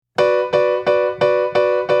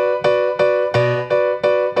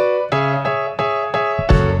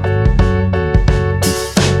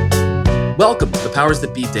Welcome to the Powers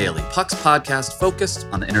That Be Daily, Puck's podcast focused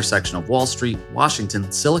on the intersection of Wall Street,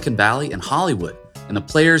 Washington, Silicon Valley, and Hollywood, and the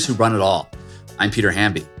players who run it all. I'm Peter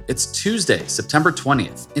Hamby. It's Tuesday, September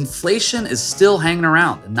 20th. Inflation is still hanging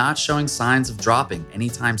around and not showing signs of dropping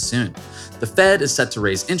anytime soon. The Fed is set to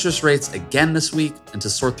raise interest rates again this week, and to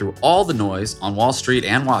sort through all the noise on Wall Street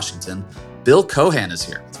and Washington, Bill Cohan is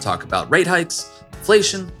here to talk about rate hikes,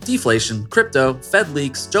 inflation, deflation, crypto, Fed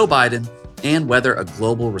leaks, Joe Biden, and whether a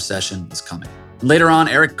global recession is coming. And later on,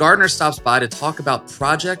 Eric Gardner stops by to talk about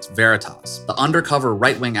Project Veritas, the undercover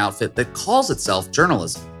right-wing outfit that calls itself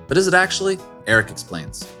journalism. But is it actually? Eric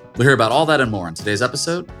explains. We'll hear about all that and more in today's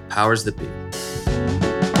episode, Powers That Be.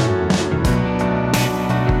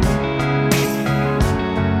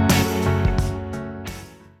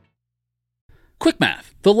 Quick math.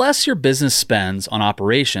 The less your business spends on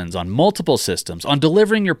operations, on multiple systems, on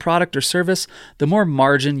delivering your product or service, the more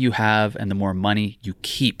margin you have and the more money you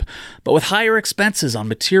keep. But with higher expenses on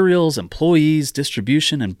materials, employees,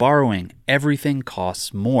 distribution, and borrowing, everything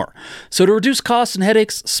costs more. So to reduce costs and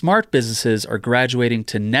headaches, smart businesses are graduating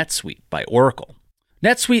to NetSuite by Oracle.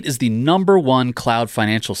 NetSuite is the #1 cloud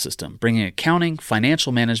financial system, bringing accounting,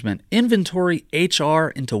 financial management, inventory, HR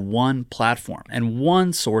into one platform and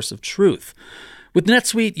one source of truth. With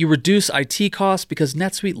NetSuite, you reduce IT costs because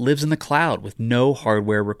NetSuite lives in the cloud with no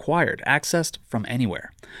hardware required, accessed from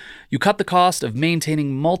anywhere. You cut the cost of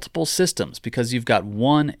maintaining multiple systems because you've got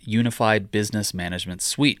one unified business management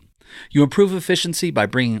suite. You improve efficiency by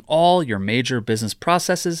bringing all your major business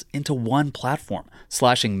processes into one platform,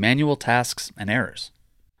 slashing manual tasks and errors.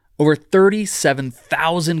 Over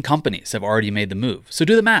 37,000 companies have already made the move, so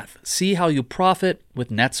do the math. See how you profit with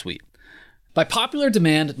NetSuite. By popular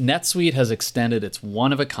demand, NetSuite has extended its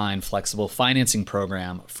one-of-a-kind flexible financing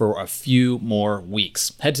program for a few more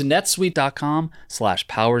weeks. Head to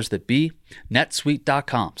netsuite.com/powersthatbe,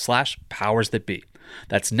 netsuite.com/powersthatbe.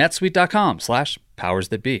 That's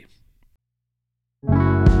netsuite.com/powersthatbe.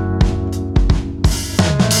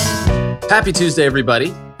 Happy Tuesday,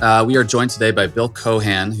 everybody. We are joined today by Bill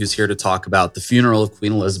Cohan, who's here to talk about the funeral of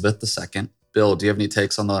Queen Elizabeth II. Bill, do you have any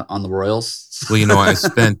takes on the royals? Well, I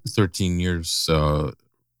spent 13 years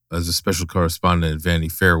as a special correspondent at Vanity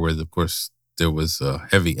Fair, where, of course, there was a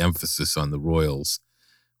heavy emphasis on the royals,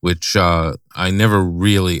 which I never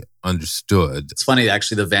really understood. It's funny,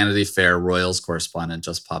 actually, the Vanity Fair royals correspondent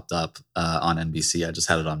just popped up on NBC. I just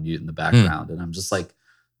had it on mute in the background, and I'm just like,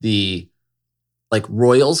 the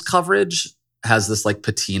royals coverage has this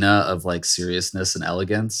patina of seriousness and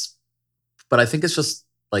elegance, but I think it's just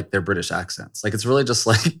their British accents. It's really just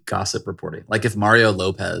gossip reporting. If Mario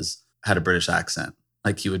Lopez had a British accent,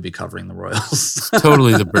 he would be covering the royals.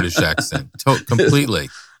 Totally the British accent. Completely.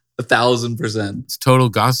 1,000%. It's total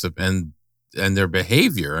gossip. And their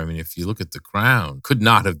behavior, if you look at the Crown, could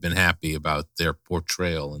not have been happy about their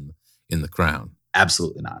portrayal in the Crown.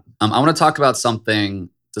 Absolutely not. I want to talk about something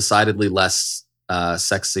decidedly less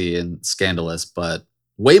sexy and scandalous, but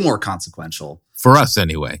way more consequential. For us,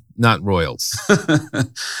 anyway, not royals.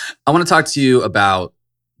 I want to talk to you about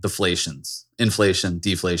deflations, inflation,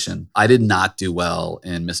 deflation. I did not do well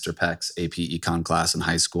in Mr. Peck's AP Econ class in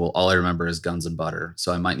high school. All I remember is guns and butter.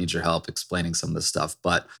 So I might need your help explaining some of this stuff.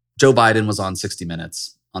 But Joe Biden was on 60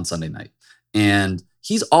 Minutes on Sunday night. And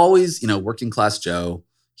he's always, working class Joe.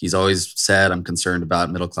 He's always said, I'm concerned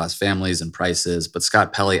about middle class families and prices. But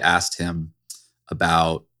Scott Pelley asked him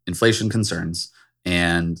about inflation concerns.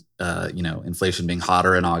 And, inflation being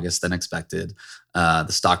hotter in August than expected,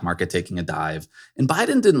 the stock market taking a dive. And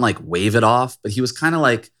Biden didn't wave it off, but he was kind of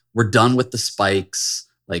we're done with the spikes.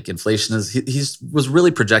 Inflation is, he was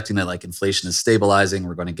really projecting that inflation is stabilizing.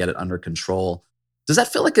 We're going to get it under control. Does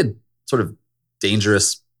that feel like a sort of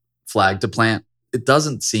dangerous flag to plant? It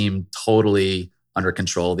doesn't seem totally under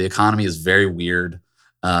control. The economy is very weird.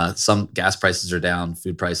 Some gas prices are down,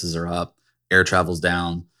 food prices are up, air travel's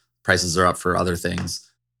down. Prices are up for other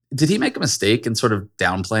things. Did he make a mistake in sort of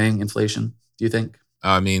downplaying inflation, do you think?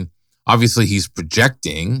 Obviously he's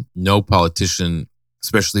projecting. No politician,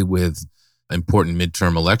 especially with important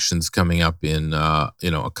midterm elections coming up in, a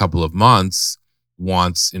couple of months,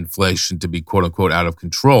 wants inflation to be, quote unquote, out of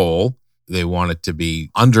control. They want it to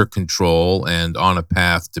be under control and on a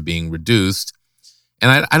path to being reduced.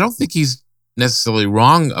 And I don't think he's necessarily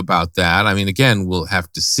wrong about that. Again, we'll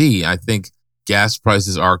have to see. I think gas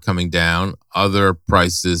prices are coming down. Other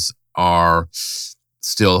prices are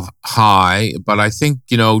still high. But I think,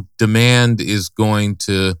 demand is going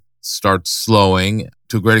to start slowing.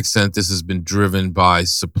 To a great extent, this has been driven by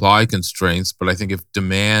supply constraints. But I think if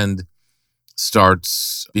demand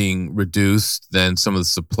starts being reduced, then some of the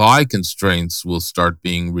supply constraints will start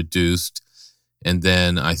being reduced. And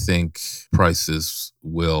then I think prices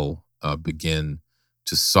will begin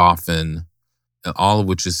to soften, all of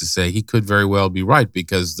which is to say he could very well be right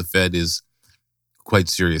because the Fed is quite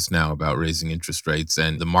serious now about raising interest rates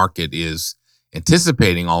and the market is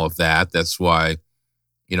anticipating all of that. That's why,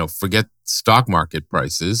 forget stock market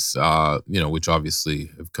prices, which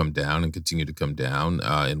obviously have come down and continue to come down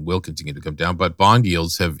and will continue to come down. But bond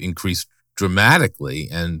yields have increased dramatically,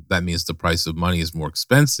 and that means the price of money is more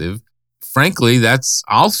expensive. Frankly, that's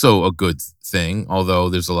also a good thing, although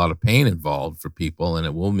there's a lot of pain involved for people, and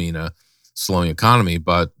it will mean a slowing economy.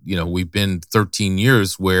 But, we've been 13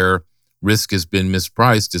 years where risk has been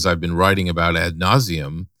mispriced, as I've been writing about ad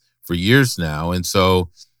nauseum for years now. And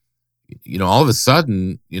so, all of a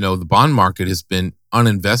sudden, the bond market has been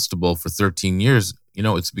uninvestable for 13 years.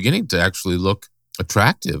 It's beginning to actually look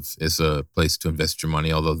attractive as a place to invest your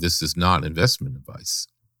money, although this is not investment advice.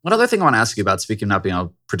 One other thing I want to ask you about, speaking of not being able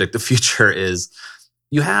to predict the future, is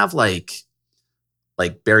you have like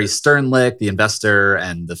Barry Sternlicht, the investor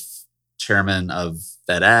and the chairman of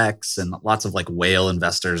FedEx, and lots of like whale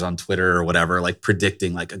investors on Twitter or whatever, like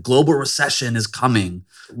predicting like a global recession is coming.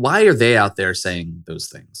 Why are they out there saying those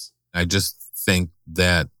things? I just think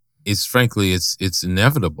that it's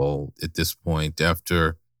inevitable at this point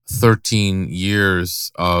after 13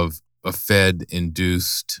 years of a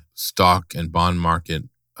Fed-induced stock and bond market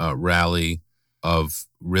rally, of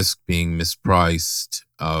risk being mispriced,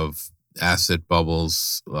 of asset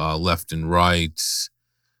bubbles left and right,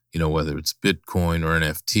 whether it's Bitcoin or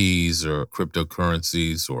NFTs or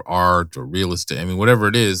cryptocurrencies or art or real estate. I mean, whatever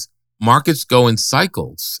it is, markets go in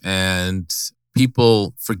cycles and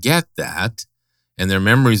people forget that and their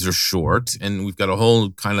memories are short. And we've got a whole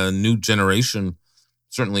kind of new generation,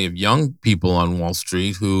 certainly of young people on Wall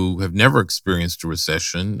Street who have never experienced a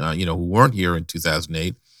recession, who weren't here in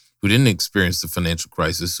 2008, who didn't experience the financial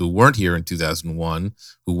crisis, who weren't here in 2001,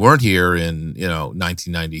 who weren't here in,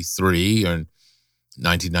 1993 or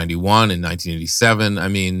 1991 and 1987. I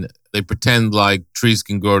mean, they pretend like trees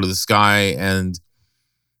can grow to the sky and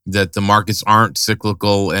that the markets aren't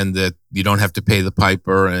cyclical and that you don't have to pay the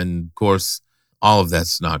piper. And of course, all of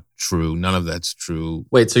that's not true. None of that's true.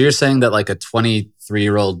 Wait, so you're saying that like a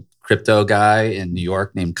 23-year-old crypto guy in New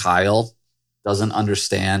York named Kyle doesn't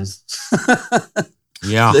understand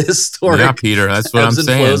the historic Peter, that's what I'm ebbs and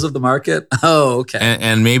saying. flows of the market? Oh, okay.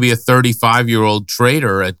 And maybe a 35-year-old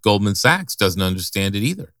trader at Goldman Sachs doesn't understand it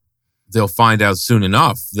either. They'll find out soon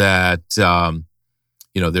enough that,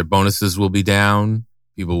 their bonuses will be down.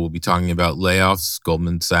 People will be talking about layoffs.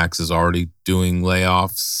 Goldman Sachs is already doing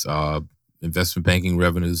layoffs. Investment banking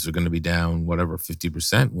revenues are going to be down,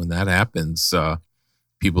 50%. When that happens,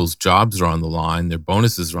 people's jobs are on the line, their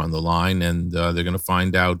bonuses are on the line, and they're going to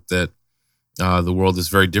find out that the world is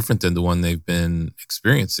very different than the one they've been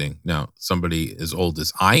experiencing. Now, somebody as old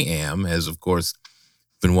as I am has, of course,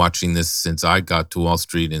 been watching this since I got to Wall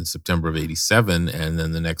Street in September of 87. And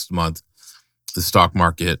then the next month, the stock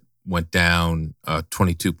market went down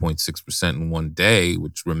 22.6% in one day,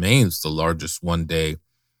 which remains the largest one-day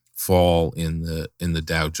fall in the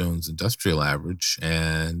Dow Jones Industrial Average.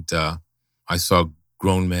 And I saw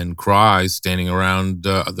grown men cry standing around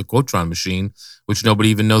the Quotron machine, which nobody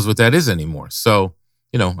even knows what that is anymore. So,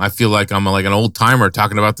 I feel like I'm like an old timer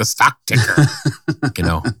talking about the stock ticker.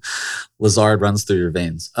 Lazard runs through your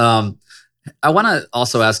veins. I want to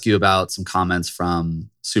also ask you about some comments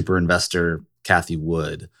from super investor Cathie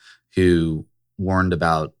Wood, who warned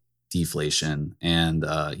about deflation. And,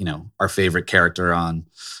 our favorite character on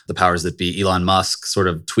The Powers That Be, Elon Musk, sort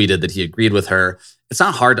of tweeted that he agreed with her. It's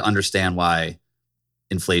not hard to understand why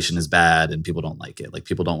inflation is bad and people don't like it. Like,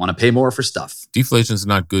 people don't want to pay more for stuff. Deflation is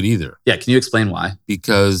not good either. Yeah. Can you explain why?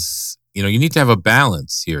 Because, you need to have a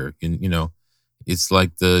balance here. It's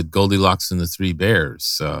like the Goldilocks and the Three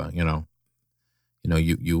Bears. You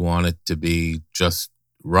want it to be just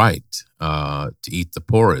right to eat the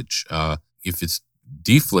porridge. If it's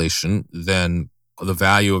deflation, then the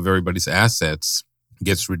value of everybody's assets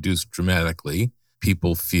gets reduced dramatically.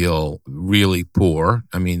 People feel really poor.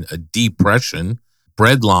 I mean, a depression,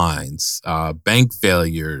 bread lines, bank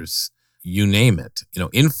failures, you name it.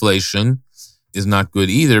 Inflation is not good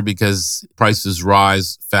either because prices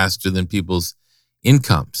rise faster than people's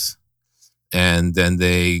incomes. And then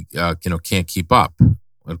they, can't keep up.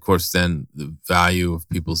 Of course, then the value of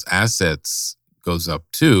people's assets goes up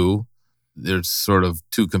too. There's sort of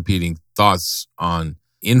two competing thoughts on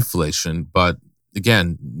inflation, but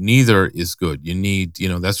again, neither is good. You need,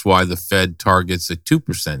 that's why the Fed targets a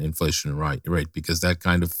 2% inflation rate, because that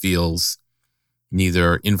kind of feels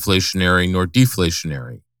neither inflationary nor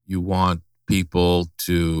deflationary. You want people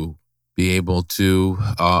to be able to,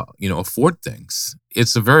 afford things.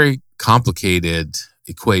 It's a very complicated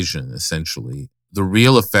equation, essentially. The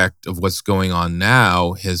real effect of what's going on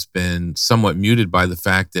now has been somewhat muted by the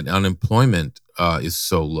fact that unemployment is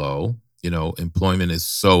so low. Employment is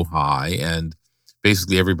so high, and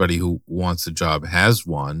basically everybody who wants a job has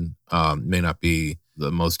one. May not be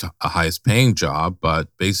the most highest paying job, but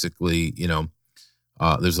basically,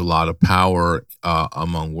 there's a lot of power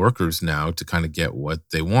among workers now to kind of get what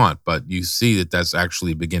they want. But you see that that's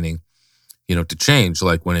actually beginning, to change.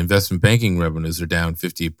 Like when investment banking revenues are down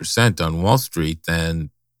 50% on Wall Street, then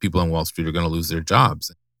people on Wall Street are going to lose their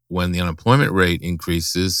jobs. When the unemployment rate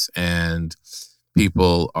increases and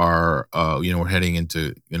people are, we're heading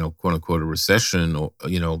into, quote unquote, a recession, or,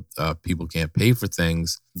 people can't pay for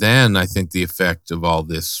things, then I think the effect of all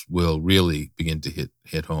this will really begin to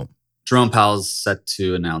hit home. Jerome Powell's set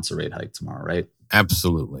to announce a rate hike tomorrow, right?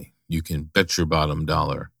 Absolutely. You can bet your bottom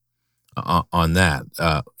dollar on that.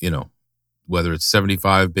 Whether it's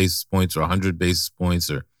 75 basis points or 100 basis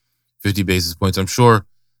points or 50 basis points, I'm sure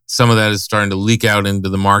some of that is starting to leak out into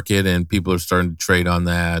the market and people are starting to trade on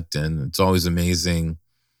that. And it's always amazing.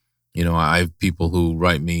 I have people who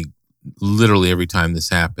write me literally every time this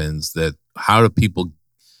happens that how do people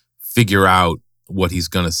figure out what he's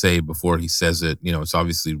going to say before he says it? It's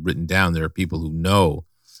obviously written down. There are people who know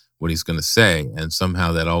what he's going to say, and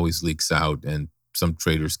somehow that always leaks out, and some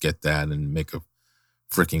traders get that and make a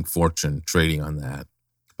freaking fortune trading on that.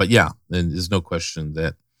 But yeah, then there's no question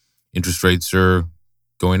that interest rates are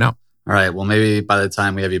going up. All right. Well, maybe by the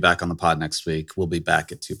time we have you back on the pod next week, we'll be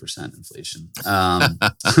back at 2% inflation.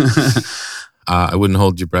 I wouldn't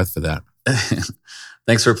hold your breath for that.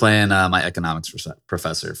 Thanks for playing my economics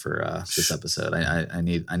professor for this episode. I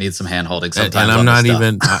need some hand holding sometimes. And I'm not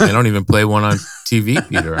even. I don't even play one on TV,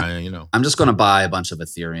 Peter. I'm just going to buy a bunch of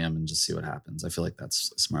Ethereum and just see what happens. I feel like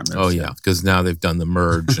that's a smart move. Oh yeah, because now they've done the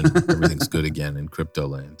merge and everything's good again in crypto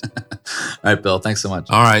land. All right, Bill. Thanks so much.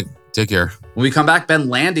 All right, take care. When we come back, Ben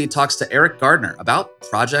Landy talks to Eric Gardner about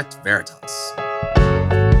Project Veritas.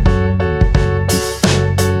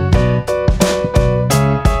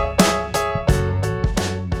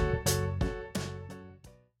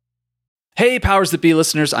 Hey, Powers That Be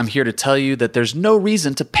listeners, I'm here to tell you that there's no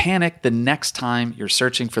reason to panic the next time you're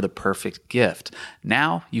searching for the perfect gift.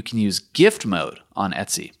 Now you can use gift mode on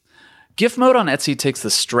Etsy. Gift mode on Etsy takes the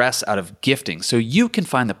stress out of gifting so you can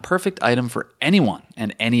find the perfect item for anyone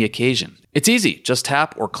and any occasion. It's easy. Just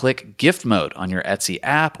tap or click gift mode on your Etsy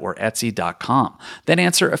app or Etsy.com. Then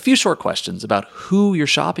answer a few short questions about who you're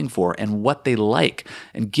shopping for and what they like.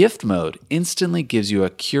 And gift mode instantly gives you a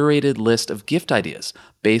curated list of gift ideas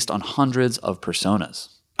based on hundreds of personas.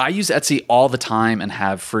 I use Etsy all the time and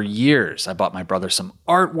have for years. I bought my brother some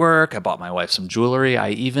artwork. I bought my wife some jewelry.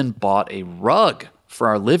 I even bought a rug for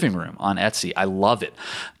our living room on Etsy. I love it.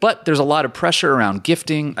 But there's a lot of pressure around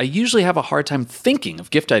gifting. I usually have a hard time thinking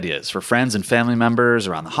of gift ideas for friends and family members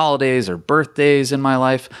around the holidays or birthdays in my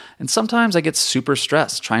life. And sometimes I get super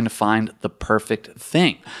stressed trying to find the perfect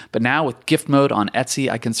thing. But now with gift mode on Etsy,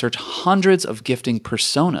 I can search hundreds of gifting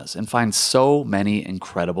personas and find so many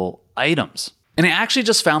incredible items. And I actually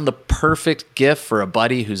just found the perfect gift for a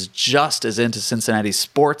buddy who's just as into Cincinnati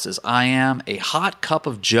sports as I am, a hot cup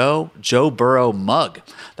of Joe Burrow mug.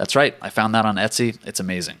 That's right, I found that on Etsy. It's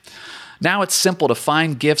amazing. Now it's simple to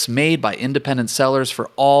find gifts made by independent sellers for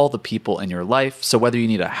all the people in your life. So whether you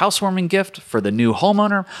need a housewarming gift for the new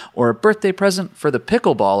homeowner or a birthday present for the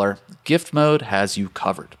pickleballer, Gift Mode has you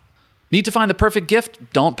covered. Need to find the perfect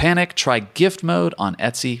gift? Don't panic. Try Gift Mode on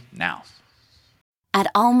Etsy now. At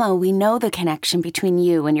Alma, we know the connection between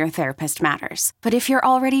you and your therapist matters. But if you're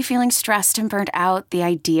already feeling stressed and burnt out, the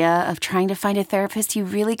idea of trying to find a therapist you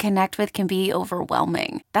really connect with can be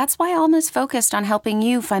overwhelming. That's why Alma's focused on helping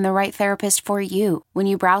you find the right therapist for you. When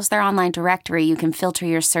you browse their online directory, you can filter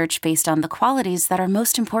your search based on the qualities that are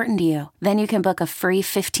most important to you. Then you can book a free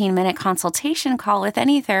 15-minute consultation call with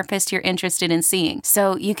any therapist you're interested in seeing,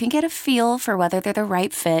 so you can get a feel for whether they're the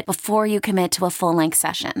right fit before you commit to a full-length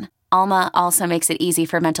session. Alma also makes it easy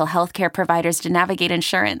for mental health care providers to navigate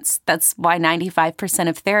insurance. That's why 95%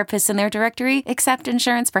 of therapists in their directory accept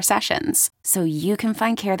insurance for sessions, so you can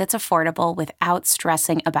find care that's affordable without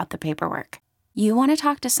stressing about the paperwork. You want to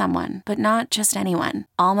talk to someone, but not just anyone.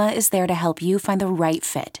 Alma is there to help you find the right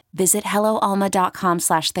fit. Visit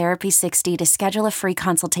helloalma.com/therapy60 to schedule a free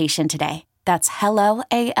consultation today. That's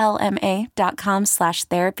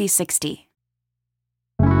helloalma.com/therapy60.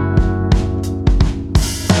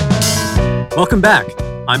 Welcome back.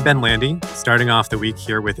 I'm Ben Landy, starting off the week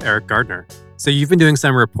here with Eric Gardner. So you've been doing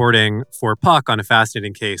some reporting for Puck on a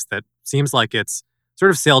fascinating case that seems like it's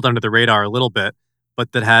sort of sailed under the radar a little bit,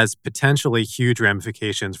 but that has potentially huge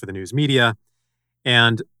ramifications for the news media.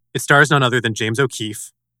 And it stars none other than James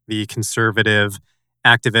O'Keefe, the conservative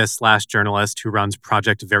activist/journalist who runs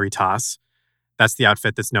Project Veritas. That's the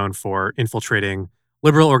outfit that's known for infiltrating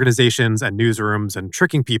liberal organizations and newsrooms and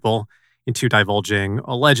tricking people into divulging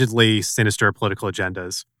allegedly sinister political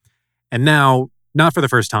agendas. And now, not for the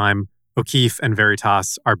first time, O'Keefe and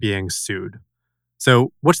Veritas are being sued.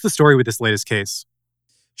 So what's the story with this latest case?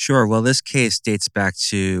 Sure. Well, this case dates back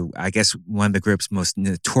to, I guess, one of the group's most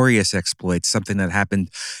notorious exploits, something that happened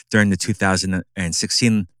during the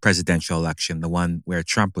 2016 presidential election, the one where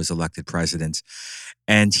Trump was elected president.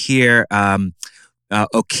 And here,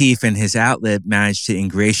 O'Keefe and his outlet managed to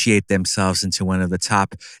ingratiate themselves into one of the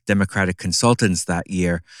top Democratic consultants that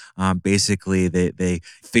year. Basically, they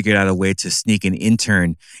figured out a way to sneak an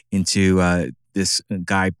intern into this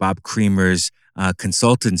guy, Bob Creamer's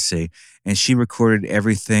consultancy. And she recorded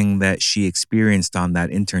everything that she experienced on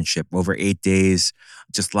that internship over 8 days,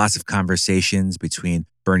 just lots of conversations between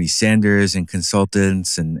Bernie Sanders and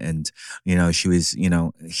consultants. And she was,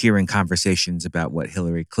 hearing conversations about what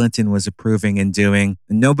Hillary Clinton was approving and doing.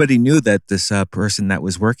 And nobody knew that this person that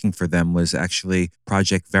was working for them was actually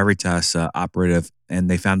Project Veritas operative.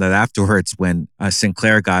 And they found out afterwards when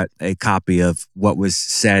Sinclair got a copy of what was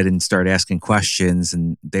said and started asking questions,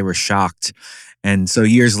 and they were shocked. And so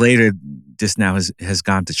years later, this now has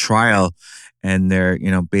gone to trial, and they're,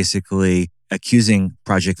 basically accusing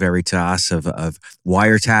Project Veritas of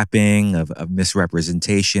wiretapping, of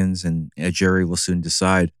misrepresentations, and a jury will soon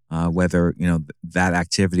decide whether, that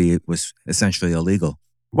activity was essentially illegal.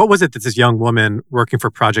 What was it that this young woman working for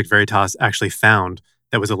Project Veritas actually found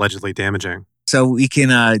that was allegedly damaging? So we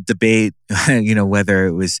can debate, whether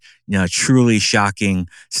it was, truly shocking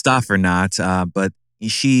stuff or not. But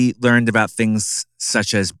she learned about things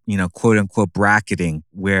such as, quote unquote, bracketing,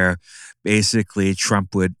 where basically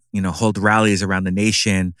Trump would, hold rallies around the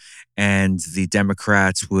nation, and the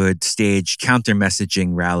Democrats would stage counter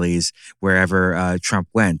messaging rallies wherever Trump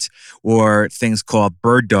went, or things called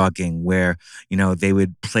bird dogging, where, they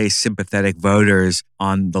would place sympathetic voters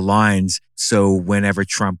on the lines. So whenever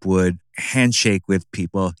Trump would handshake with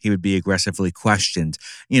people, he would be aggressively questioned,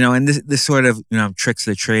 and this sort of, tricks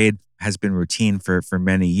of the trade has been routine for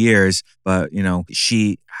many years. But,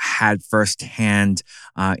 she had firsthand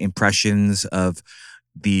impressions of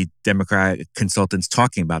the Democratic consultants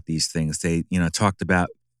talking about these things. They, talked about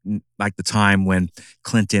like the time when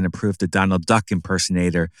Clinton approved the Donald Duck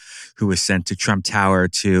impersonator who was sent to Trump Tower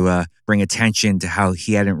to bring attention to how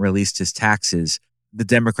he hadn't released his taxes. The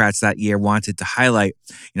Democrats that year wanted to highlight,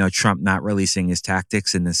 Trump not releasing his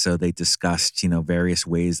tactics. And so they discussed, various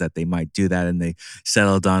ways that they might do that. And they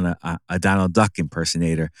settled on a Donald Duck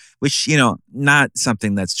impersonator, which, not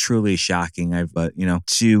something that's truly shocking. But,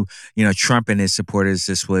 to, Trump and his supporters,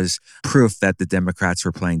 this was proof that the Democrats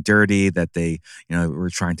were playing dirty, that they, were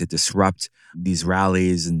trying to disrupt these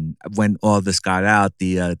rallies. And when all this got out,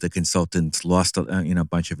 the consultants lost, a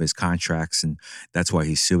bunch of his contracts. And that's why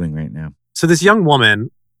he's suing right now. So this young woman,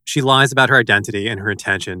 she lies about her identity and her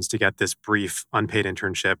intentions to get this brief unpaid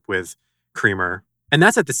internship with Creamer. And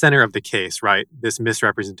that's at the center of the case, right? This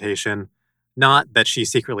misrepresentation, not that she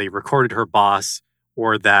secretly recorded her boss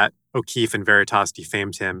or that O'Keefe and Veritas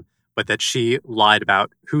defamed him, but that she lied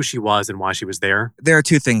about who she was and why she was there. There are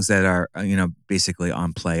two things that are, basically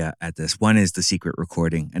on play at this. One is the secret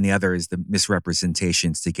recording, and the other is the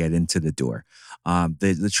misrepresentations to get into the door.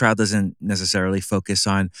 The trial doesn't necessarily focus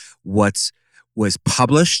on what was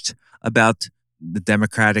published about the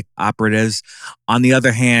Democratic operatives. On the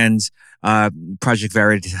other hand, Project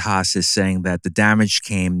Veritas is saying that the damage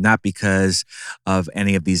came not because of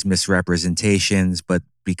any of these misrepresentations, but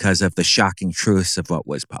because of the shocking truths of what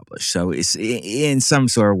was published. So it's in some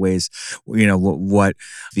sort of ways, what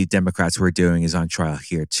the Democrats were doing is on trial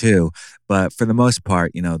here too. But for the most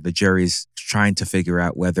part, the jury's trying to figure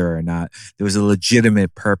out whether or not there was a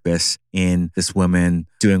legitimate purpose in this woman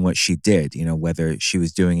doing what she did, whether she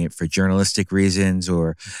was doing it for journalistic reasons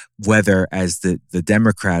or whether, as the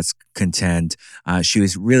Democrats contend, she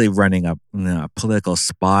was really running a political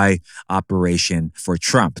spy operation for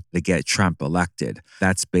Trump to get Trump elected.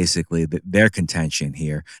 That's basically their contention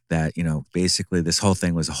here, that, basically this whole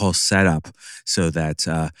thing was a whole setup so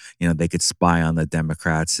that, they could spy on the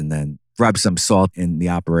Democrats and then rub some salt in the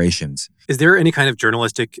operations. Is there any kind of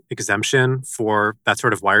journalistic exemption for that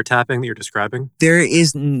sort of wiretapping that you're describing? There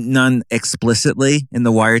is none explicitly in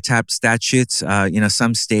the wiretap statutes.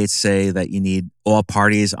 Some states say that you need all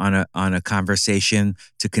parties on a conversation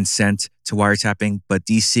to consent to wiretapping, but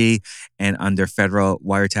DC and under federal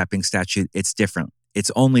wiretapping statute, it's different.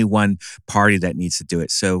 it's only one party that needs to do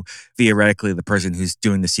it. So theoretically, the person who's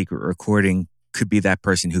doing the secret recording could be that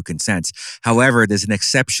person who consents. However, there's an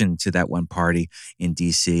exception to that one party in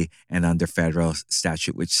DC and under federal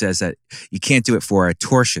statute, which says that you can't do it for a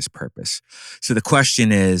tortious purpose. So the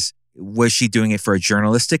question is, was she doing it for a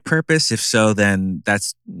journalistic purpose? If so, then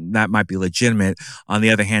that might be legitimate. On the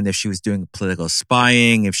other hand, if she was doing political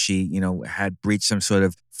spying, if she, had breached some sort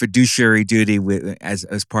of fiduciary duty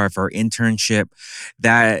as part of her internship,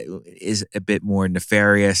 that is a bit more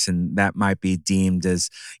nefarious, and that might be deemed as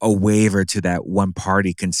a waiver to that one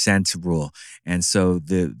party consent rule. And so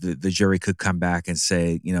the jury could come back and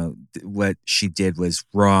say, what she did was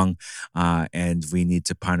wrong, and we need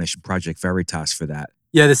to punish Project Veritas for that.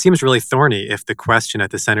 Yeah, this seems really thorny if the question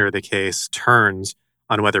at the center of the case turns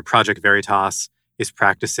on whether Project Veritas is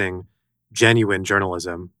practicing genuine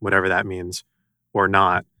journalism, whatever that means, or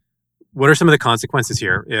not. What are some of the consequences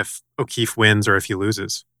here if O'Keefe wins or if he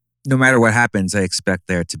loses? No matter what happens, I expect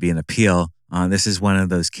there to be an appeal. This is one of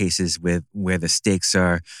those cases where the stakes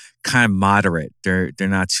are kind of moderate. They're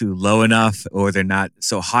not too low enough, or they're not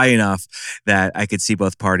so high enough that I could see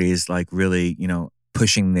both parties really,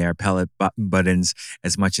 pushing their appellate buttons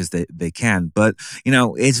as much as they can. But,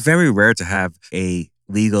 it's very rare to have a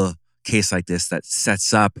legal case like this that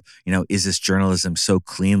sets up, is this journalism so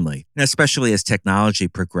cleanly? And especially as technology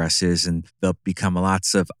progresses, and there'll become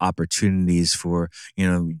lots of opportunities for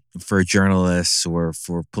journalists or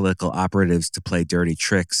for political operatives to play dirty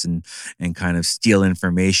tricks and kind of steal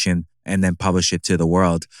information and then publish it to the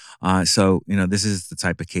world. So this is the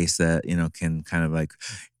type of case that, can kind of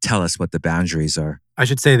tell us what the boundaries are. I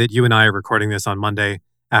should say that you and I are recording this on Monday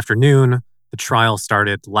afternoon. The trial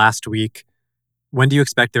started last week. When do you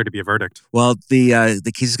expect there to be a verdict? Well, the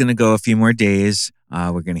case is going to go a few more days.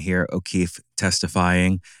 We're going to hear O'Keefe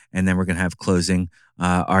testifying, and then we're going to have closing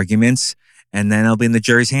arguments, and then it'll be in the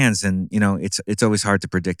jury's hands. And it's always hard to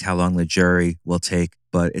predict how long the jury will take,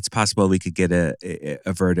 but it's possible we could get a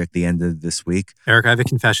verdict at the end of this week. Eric, I have a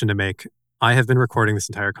confession to make. I have been recording this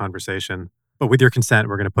entire conversation, but with your consent,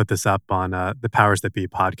 we're going to put this up on the Powers That Be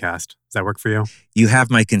podcast. Does that work for you? You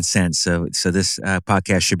have my consent, so this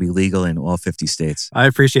podcast should be legal in all 50 states. I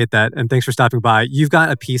appreciate that, and thanks for stopping by. You've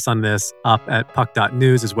got a piece on this up at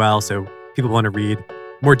puck.news as well, so people want to read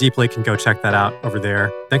more deeply can go check that out over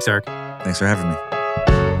there. Thanks, Eric. Thanks for having me.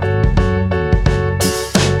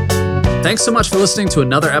 Thanks so much for listening to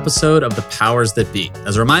another episode of The Powers That Be.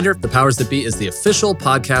 As a reminder, The Powers That Be is the official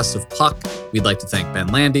podcast of Puck. We'd like to thank Ben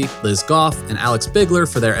Landy, Liz Goff, and Alex Bigler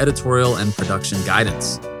for their editorial and production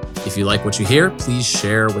guidance. If you like what you hear, please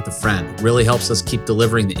share with a friend. It really helps us keep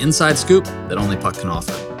delivering the inside scoop that only Puck can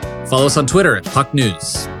offer. Follow us on Twitter at Puck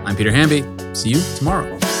News. I'm Peter Hamby. See you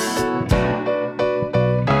tomorrow.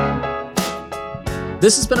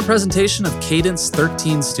 This has been a presentation of Cadence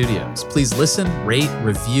 13 Studios. Please listen, rate,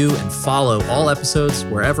 review, and follow all episodes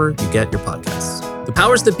wherever you get your podcasts. The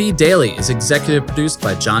Powers That Be Daily is executive produced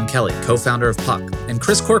by John Kelly, co-founder of Puck, and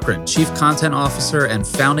Chris Corcoran, chief content officer and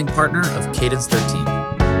founding partner of Cadence 13.